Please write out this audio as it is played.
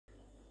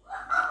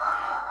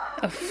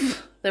Oh,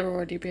 they're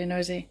already being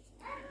noisy.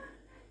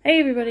 Hey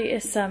everybody,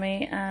 it's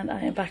SahmmiE and I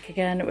am back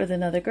again with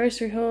another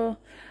grocery haul.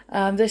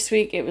 This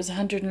week it was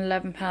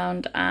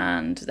 £111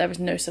 and there was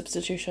no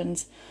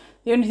substitutions.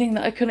 The only thing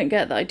that I couldn't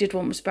get that I did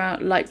want was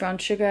light brown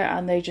sugar,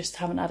 and they just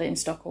haven't had it in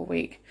stock all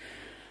week.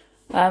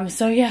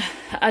 So yeah,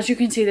 as you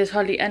can see, there's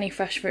hardly any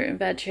fresh fruit and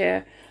veg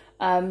here.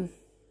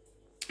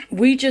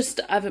 We just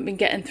haven't been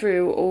getting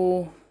through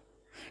all,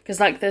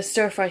 because like the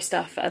stir fry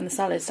stuff and the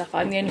salad stuff,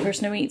 I'm the only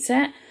person who eats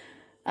it.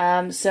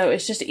 So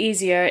it's just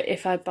easier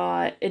if I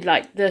buy it,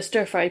 like the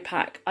stir fry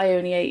pack. I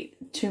only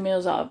ate 2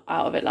 meals out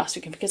of it last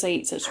week, and because I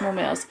eat such small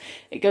meals,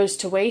 it goes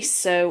to waste.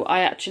 So I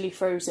actually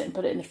froze it and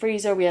put it in the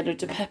freezer. We had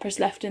loads of peppers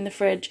left in the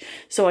fridge,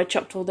 so I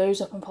chopped all those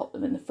up and popped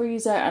them in the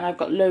freezer. And I've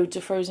got loads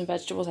of frozen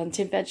vegetables and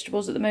tinned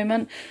vegetables at the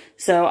moment,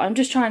 so I'm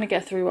just trying to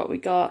get through what we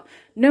got.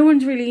 No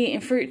one's really eating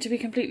fruit, to be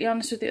completely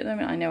honest with you, at the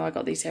moment. I know I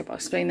got these here, but I'll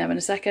explain them in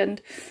a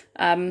second.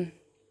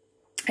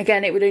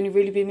 Again, it would only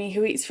really be me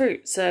who eats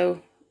fruit,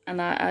 so,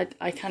 and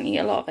I can't eat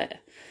a lot of it.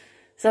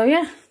 So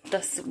yeah,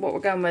 that's what we're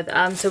going with.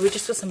 So we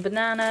just got some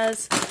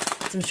bananas,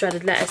 some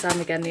shredded lettuce.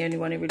 I'm again the only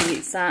one who really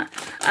eats that.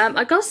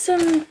 I got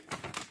some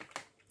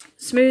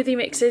smoothie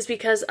mixes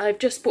because I've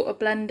just bought a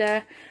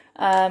blender.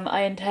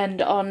 I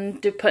intend on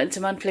putting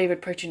some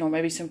unflavoured protein or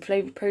maybe some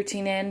flavoured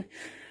protein in.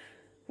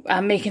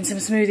 I'm making some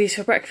smoothies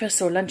for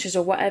breakfast or lunches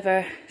or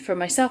whatever for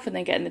myself, and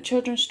then getting the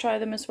children to try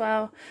them as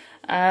well.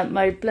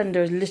 My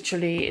blender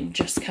literally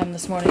just come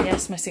this morning.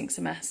 Yes, my sink's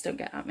a mess, don't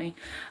get at me.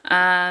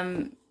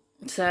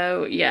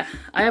 So yeah,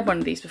 I had one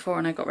of these before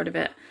and I got rid of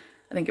it.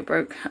 I think it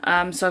broke.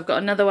 So I've got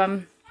another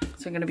one,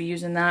 so I'm going to be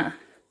using that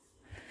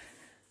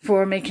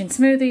for making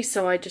smoothies.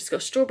 So I just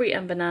got strawberry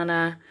and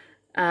banana.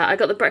 I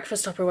got the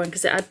breakfast topper one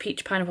because it had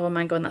peach, pineapple and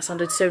mango, and that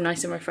sounded so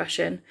nice and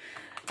refreshing.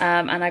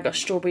 And I got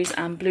strawberries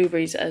and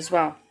blueberries as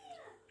well.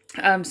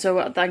 So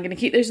I'm going to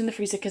keep those in the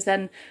freezer, because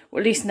then,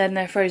 well, at least then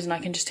they're frozen, I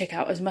can just take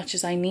out as much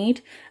as I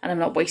need and I'm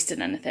not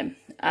wasting anything.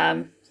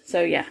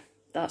 So yeah,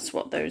 that's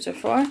what those are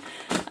for.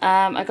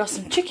 I got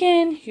some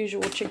chicken,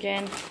 usual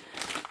chicken.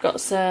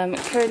 Got some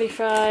curly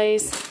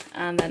fries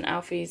and then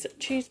Alfie's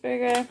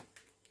cheeseburger.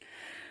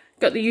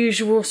 Got the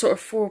usual sort of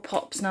 4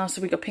 pops now.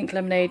 So we got pink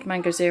lemonade,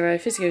 mango zero,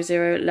 fizzy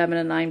zero, lemon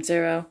and lime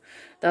zero.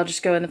 They'll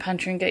just go in the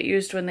pantry and get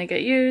used when they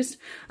get used.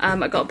 I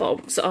got a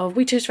box of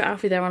Wheaties for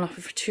Alfie. They're on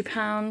offer for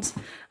 £2.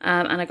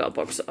 And I got a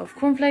box of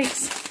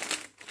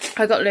cornflakes.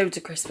 I got loads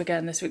of crisp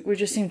again this week. We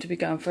just seem to be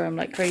going for them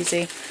like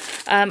crazy.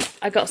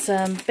 I got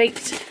some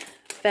baked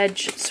veg,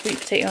 sweet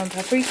potato and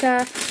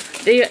paprika.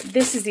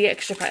 This is the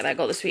extra pack that I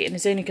got this week, and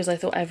it's only because I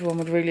thought everyone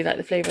would really like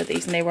the flavour of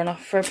these, and they were on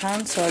offer for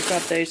 £1. So I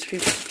grabbed those for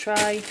people to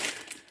try.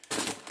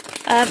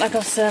 I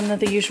got some of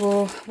the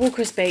usual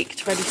Walker's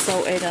baked, ready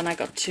salted, and I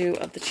got 2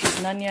 of the cheese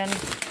and onion.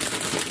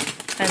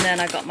 And then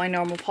I got my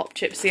normal pop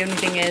chips. The only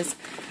thing is,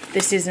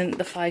 this isn't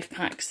the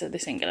 5-pack, so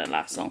this ain't going to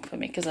last long for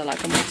me because I like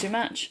them all too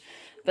much.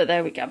 But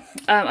there we go.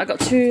 I got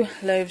 2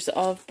 loaves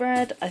of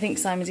bread. I think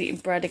Simon's eating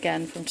bread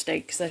again from today,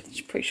 because I'm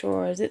pretty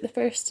sure, is it the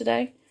first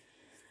today?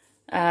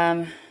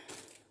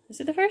 Is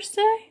it the first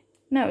today?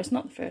 No, it's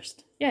not the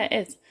first. Yeah,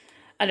 it is.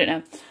 I don't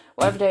know.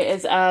 Whatever day it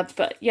is.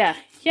 But yeah,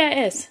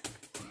 it is.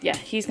 Yeah,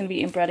 he's going to be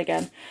eating bread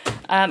again.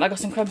 I got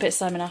some crumpets.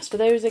 Simon asked for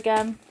those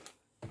again.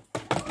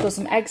 Got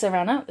some eggs I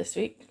ran out this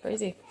week.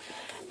 Crazy.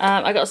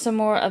 I got some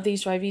more of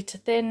these Ryvita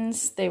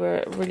thins. They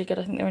were really good.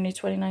 I think they were only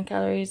 29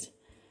 calories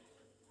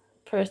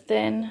per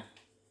thin.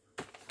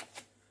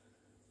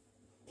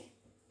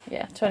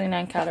 Yeah,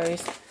 29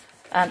 calories.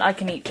 And I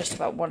can eat just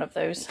about one of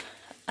those.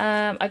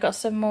 I got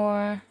some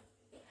more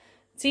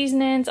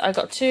seasonings. I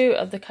got 2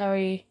 of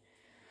the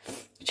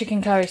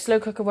chicken curry slow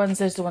cooker ones.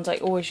 Those are the ones I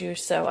always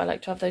use, so I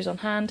like to have those on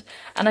hand.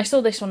 And I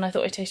saw this one, I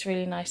thought it tasted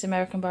really nice,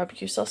 American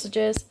barbecue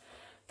sausages.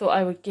 Thought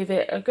I would give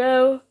it a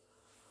go.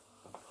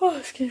 Oh,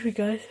 excuse me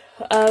guys.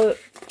 I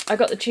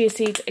got the chia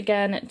seeds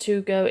again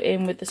to go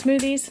in with the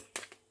smoothies.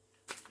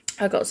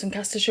 I got some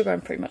caster sugar, I'm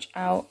pretty much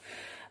out.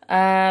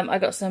 I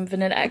got some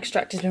vanilla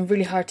extract. It's been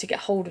really hard to get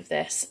hold of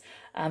this.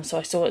 So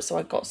I saw it, so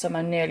I got some.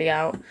 I'm nearly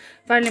out.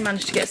 Finally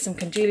managed to get some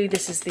congealy.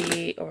 This is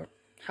the, or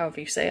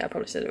however you say it, I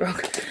probably said it wrong.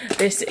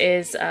 This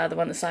is the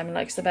one that Simon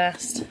likes the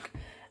best.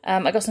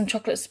 I got some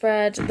chocolate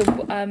spread.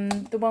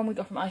 The one we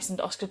got from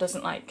Iceland, Oscar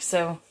doesn't like,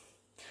 so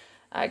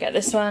I get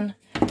this one.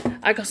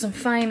 I got some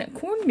fine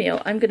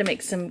cornmeal. I'm going to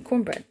make some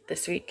cornbread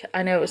this week.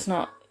 I know it's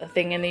not a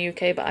thing in the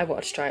UK, but I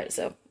wanted to try it,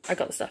 so I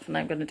got the stuff and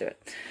I'm going to do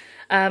it.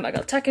 I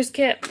got a tacos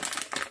kit.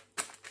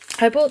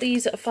 I bought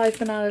these 5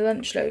 banana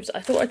lunch loaves. I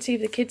thought I'd see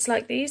if the kids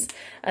like these,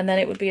 and then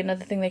it would be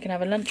another thing they can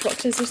have in lunch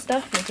boxes and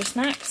stuff, and for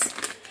snacks.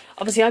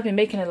 Obviously, I've been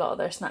making a lot of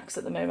their snacks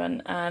at the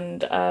moment,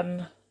 and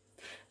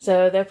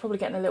so they're probably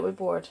getting a little bit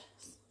bored.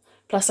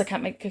 Plus, I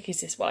can't make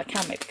cookies well, I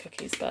can make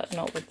cookies, but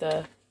not with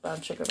the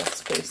brown sugar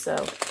recipe,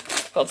 so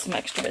got some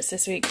extra bits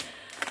this week.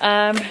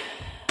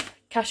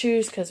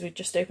 Cashews, because we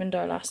just opened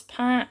our last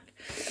pack.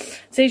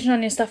 Sage and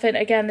onion stuffing.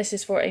 Again, this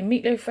is for a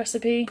meatloaf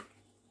recipe.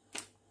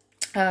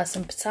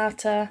 Some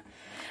patata.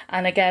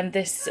 And again,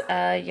 this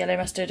yellow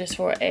mustard is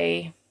for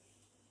the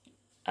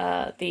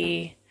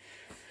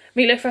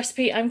meatloaf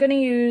recipe. I'm going to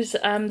use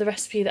the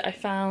recipe that I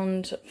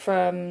found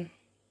from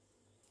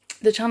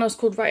the channel's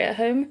called Right at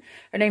Home.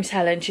 Her name's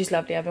Helen. She's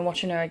lovely. I've been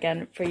watching her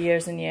again for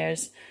years and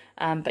years.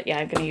 But yeah,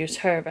 I'm going to use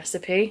her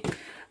recipe.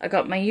 I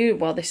got my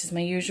well, this is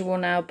my usual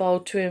now,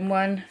 bold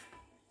 2-in-1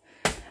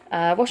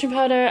 washing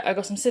powder. I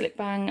got some Silic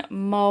Bang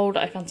mould.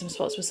 I found some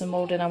spots with some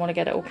mould in. I want to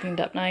get it all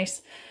cleaned up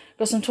nice.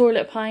 Got some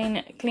toilet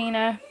pine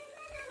cleaner.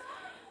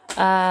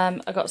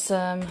 I got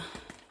some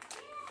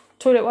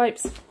toilet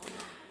wipes.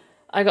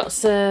 I got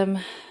some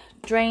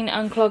drain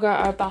unclogger.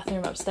 Our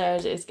bathroom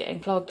upstairs is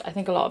getting clogged. I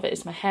think a lot of it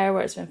is my hair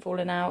where it's been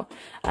falling out.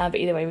 But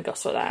either way, we got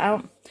to sort that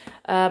out.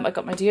 I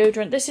got my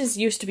deodorant. This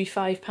used to be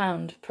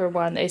 £5 per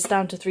one. It's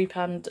down to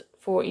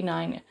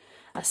 £3.49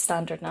 as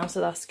standard now, so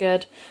that's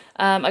good.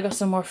 I got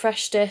some more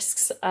fresh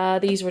discs.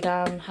 These were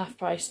down half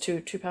price to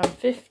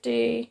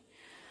 £2.50.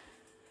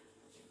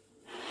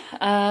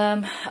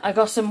 I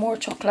got some more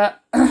chocolate.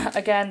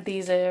 Again,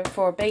 these are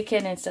for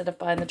baking instead of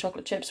buying the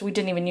chocolate chips. We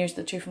didn't even use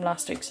the 2 from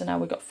last week, so now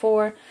we got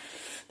 4.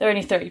 They're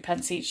only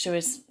 30p each, so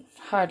it's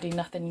hardly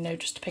nothing, you know,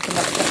 just to pick them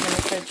up, put them in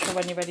the fridge for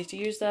when you're ready to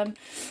use them.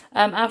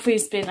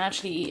 Alfie's been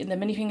actually eating the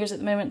mini fingers at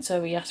the moment, so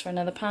we asked for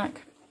another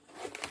pack.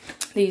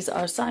 These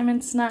are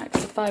Simon snacks,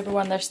 the fibre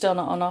one. They're still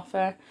not on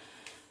offer.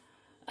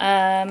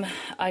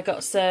 I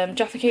got some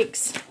Jaffa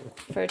cakes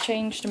for a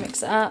change to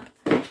mix it up.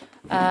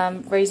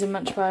 Raisin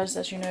munch bars,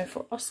 as you know,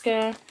 for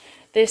Oscar.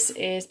 This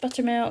is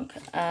buttermilk.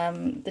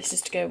 This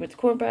is to go with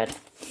cornbread.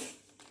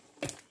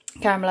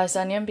 Caramelised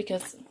onion,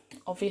 because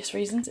obvious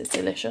reasons, it's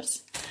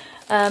delicious.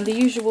 The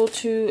usual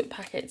 2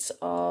 packets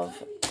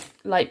of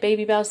light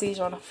baby bells. These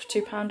are on offer for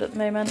 £2 at the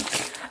moment.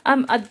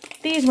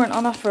 These weren't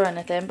on offer or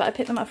anything, but I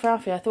picked them up for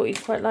Alfie. I thought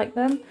he'd quite like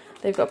them.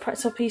 They've got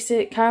pretzel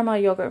pieces, caramel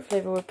yogurt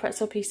flavour with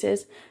pretzel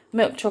pieces,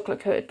 milk chocolate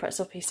coated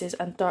pretzel pieces,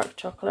 and dark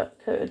chocolate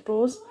coated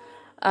balls.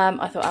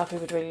 I thought Alfie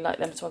would really like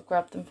them, so I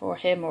grabbed them for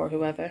him or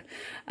whoever.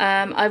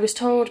 I was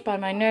told by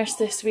my nurse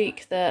this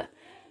week that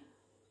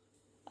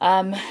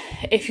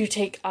if you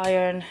take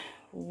iron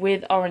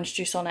with orange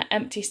juice on an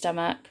empty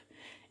stomach,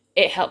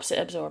 it helps it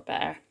absorb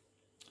better.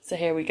 So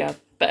here we go.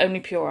 But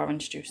only pure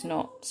orange juice,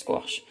 not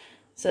squash.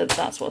 So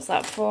that's what's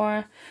that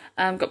for.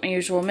 Got my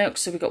usual milk,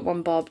 so we got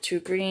 1 bob, 2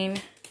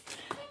 green.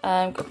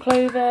 Got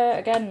clover,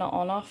 again not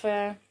on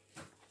offer.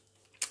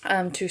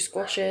 2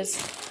 squashes.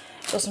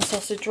 Got some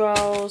sausage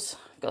rolls.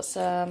 Got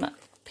some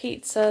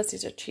pizzas.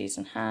 These are cheese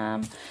and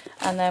ham.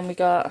 And then we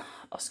got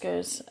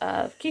Oscar's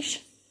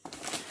quiche.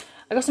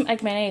 I got some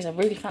egg mayonnaise. I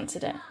really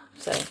fancied it.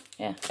 So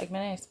yeah, egg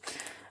mayonnaise.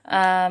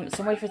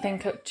 Some wafer thin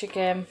cooked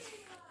chicken.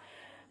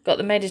 Got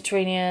the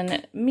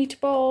Mediterranean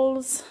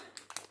meatballs.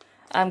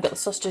 Got the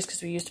sausages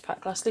because we used a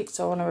pack last week,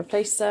 so I want to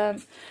replace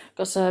them.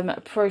 Got some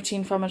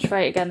protein fromage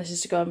frais. Again, this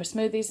is to go in with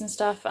smoothies and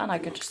stuff, and I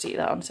could just eat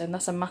that on its own.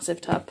 That's a massive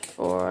tub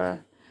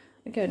for,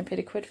 I think I only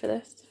paid £1 for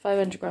this.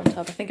 500g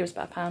tub. I think it was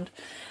about £1.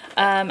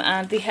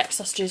 And the Hex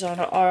sausages are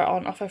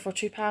on offer for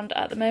 £2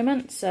 at the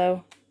moment.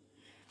 So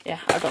yeah,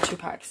 I got 2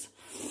 packs.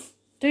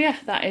 So yeah,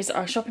 that is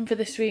our shopping for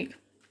this week.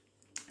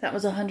 That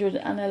was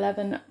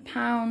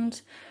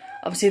 £111.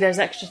 Obviously, there's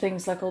extra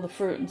things like all the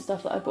fruit and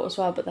stuff that I bought as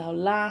well, but they'll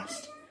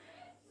last.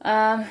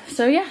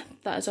 So yeah,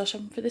 that is our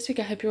shopping for this week.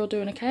 I hope you're all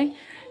doing okay.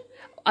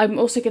 I'm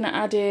also going to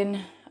add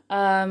in,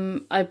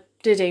 I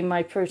did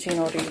my protein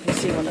order. You can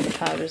see one of the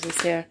powders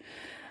is here.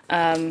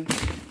 But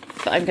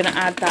I'm going to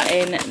add that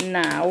in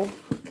now,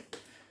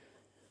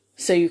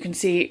 so you can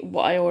see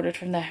what I ordered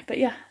from there. But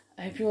yeah,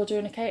 I hope you're all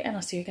doing okay, and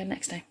I'll see you again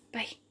next time.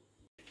 Bye.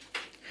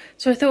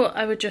 So I thought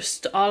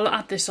I'll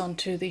add this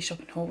onto the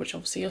shopping haul, which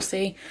obviously you'll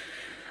see.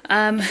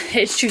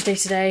 It's Tuesday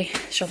today,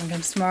 shopping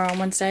comes tomorrow on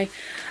Wednesday.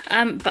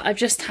 But I've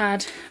just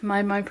had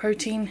my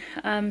protein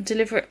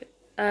deliver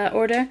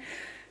order.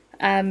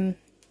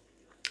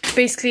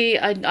 Basically,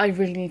 I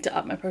really need to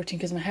up my protein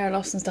because of my hair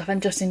loss and stuff,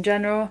 and just in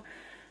general.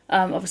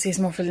 Obviously it's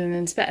more filling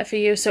and it's better for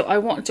you, so I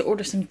wanted to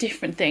order some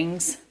different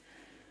things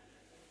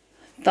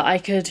that I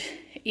could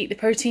eat the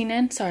protein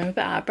in. Sorry, I'm a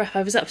bit out of breath.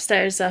 I was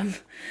upstairs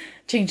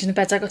changing the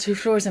beds. I got 2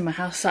 floors in my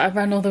house, so I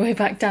ran all the way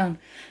back down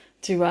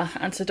to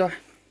answer the door.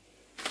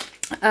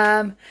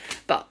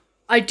 But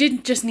I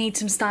did just need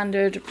some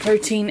standard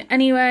protein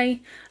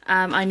anyway.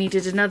 I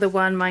needed another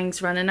one.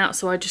 Mine's running out,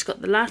 so I just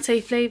got the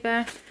latte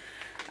flavour.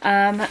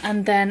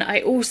 And then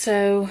I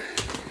also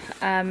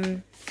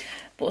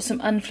bought some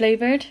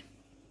unflavoured,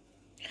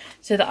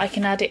 so that I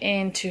can add it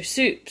into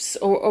soups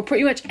or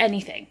pretty much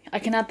anything. I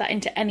can add that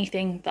into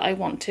anything that I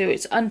want to.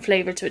 It's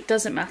unflavoured, so it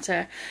doesn't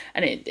matter.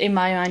 And in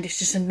my mind, it's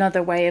just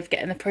another way of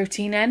getting the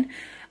protein in.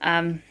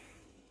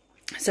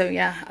 So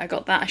yeah, I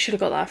got that. I should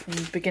have got that from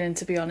the beginning,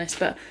 to be honest.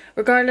 But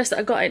regardless,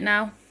 I got it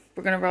now.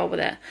 We're going to roll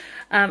with it.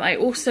 I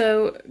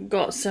also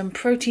got some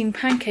protein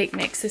pancake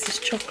mix. This is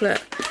chocolate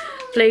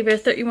flavour,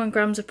 31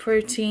 grams of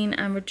protein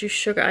and reduced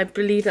sugar. I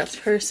believe that's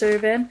per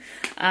serving.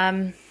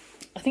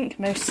 I think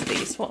most of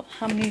these,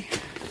 how many?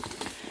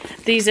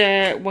 These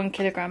are 1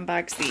 kilogram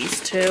bags, these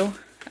 2,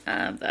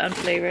 they're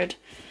unflavoured.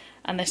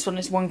 And this one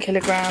is 1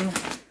 kilogram.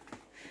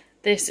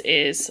 This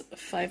is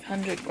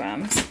 500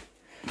 grams.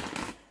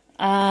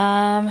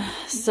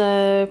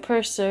 So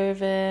per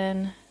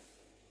serving,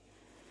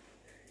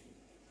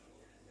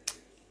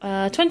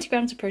 20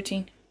 grams of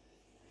protein.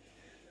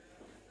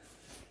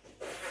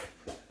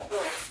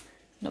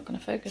 Not going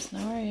to focus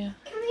now, are you?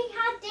 Can we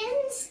have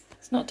dinners?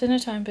 It's not dinner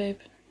time, babe.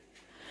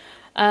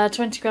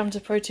 20 grams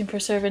of protein per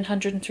serving,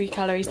 103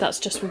 calories. That's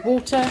just with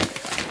water.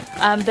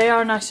 They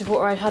are nice with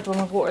water. I had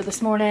one with water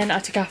this morning. I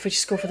took Alfie to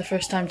school for the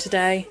first time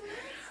today.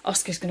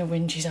 Oscar's going to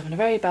whinge. She's having a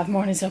very bad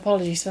morning, so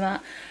apologies for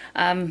that.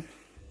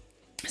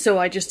 So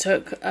I just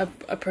took a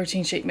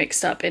protein shake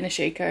mixed up in a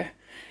shaker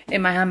in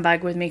my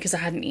handbag with me because I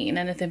hadn't eaten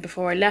anything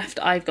before I left.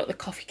 I've got the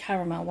coffee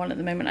caramel one at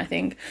the moment, I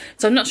think.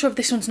 So I'm not sure if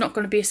this one's not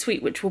going to be a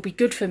sweet, which will be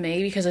good for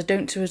me because I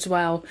don't do as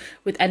well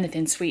with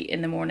anything sweet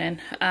in the morning.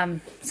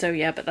 So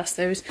yeah, but that's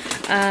those.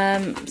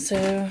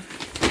 So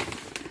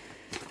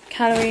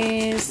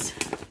calories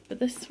for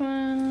this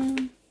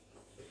one.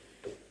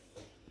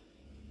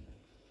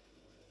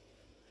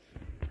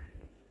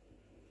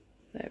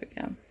 There we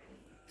go.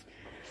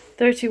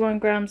 31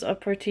 grams of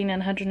protein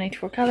and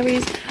 184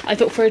 calories. I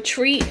thought for a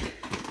treat,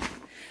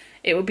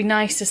 it would be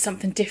nice to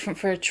something different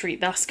for a treat.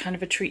 That's kind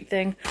of a treat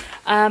thing.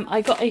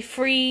 I got a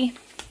free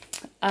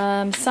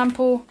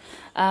sample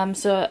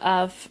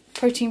of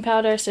protein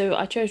powder, so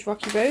I chose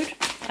Rocky Road.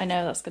 I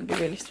know that's going to be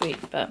really sweet,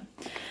 but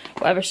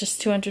whatever. It's just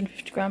a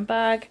 250 gram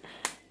bag.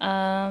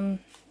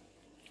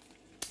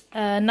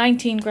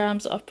 19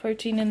 grams of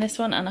protein in this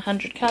one and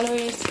 100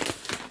 calories.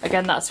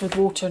 Again, that's with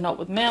water, not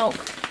with milk.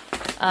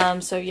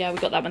 So yeah, we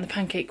got that one. The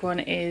pancake one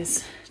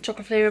is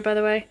chocolate flavour, by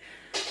the way.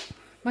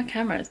 My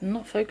camera is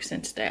not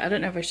focusing today. I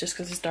don't know if it's just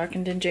because it's dark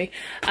and dingy.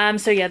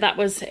 So yeah, that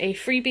was a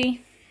freebie.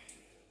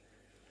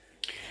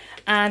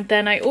 And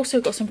then I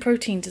also got some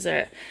protein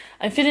dessert.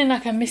 I'm feeling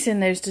like I'm missing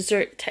those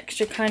dessert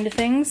texture kind of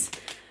things.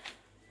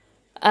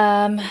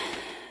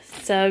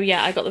 So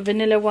yeah, I got the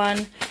vanilla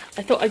one.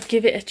 I thought I'd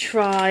give it a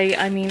try.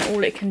 I mean,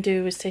 all it can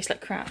do is taste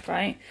like crap,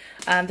 right?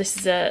 This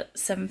is a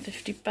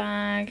 750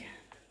 bag.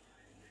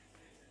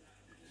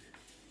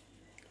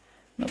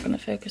 Not going to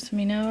focus on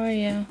me now, are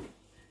you?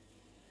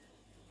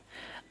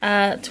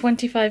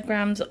 25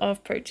 grams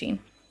of protein.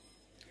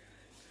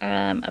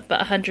 About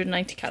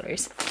 190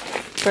 calories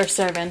per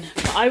serving.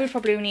 But I would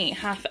probably only eat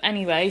half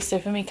anyway, so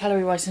for me,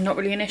 calorie-wise, is not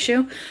really an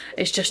issue.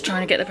 It's just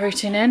trying to get the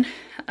protein in.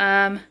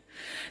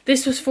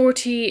 This was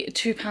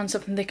 £42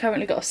 something. They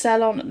currently got a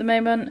sale on at the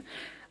moment.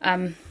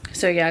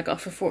 So yeah, I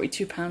got it for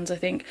 £42, I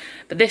think.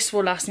 But this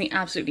will last me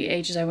absolutely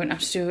ages. I won't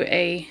have to do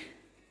a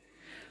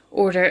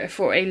order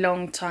for a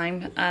long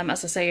time.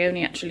 As I say, I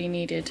only actually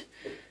needed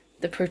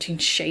the protein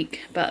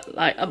shake, but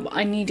like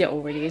I need it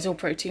already. It's all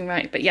protein,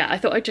 right? But yeah, I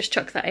thought I'd just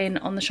chuck that in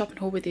on the shopping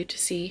haul with you to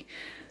see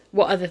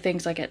what other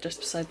things I get just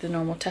besides the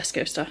normal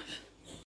Tesco stuff.